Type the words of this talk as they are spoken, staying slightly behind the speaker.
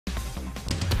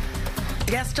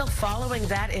Yeah, still following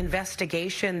that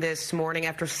investigation this morning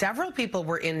after several people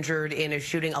were injured in a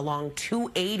shooting along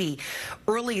 280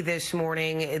 early this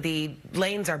morning. The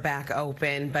lanes are back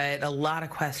open, but a lot of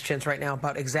questions right now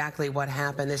about exactly what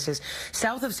happened. This is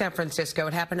south of San Francisco.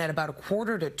 It happened at about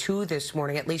 1:45 this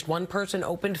morning. At least one person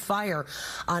opened fire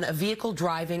on a vehicle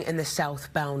driving in the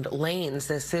southbound lanes.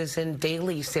 This is in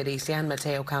Daly City, San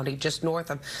Mateo County, just north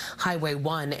of Highway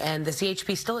 1. And the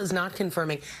CHP still is not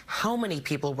confirming how many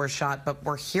people were shot, but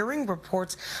we're hearing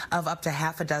reports of up to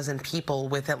half a dozen people,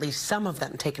 with at least some of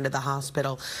them taken to the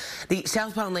hospital. The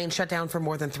southbound lane shut down for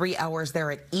more than 3 hours there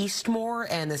at Eastmore,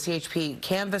 and the CHP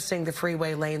canvassing the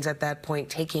freeway lanes at that point,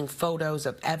 taking photos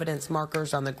of evidence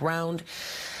markers on the ground.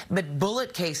 But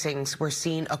bullet casings were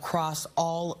seen across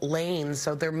all lanes,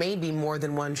 so there may be more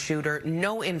than one shooter.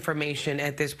 No information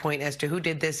at this point as to who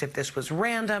did this, if this was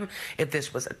random, if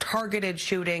this was a targeted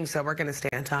shooting, so we're going to stay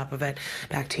on top of it.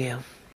 Back to you.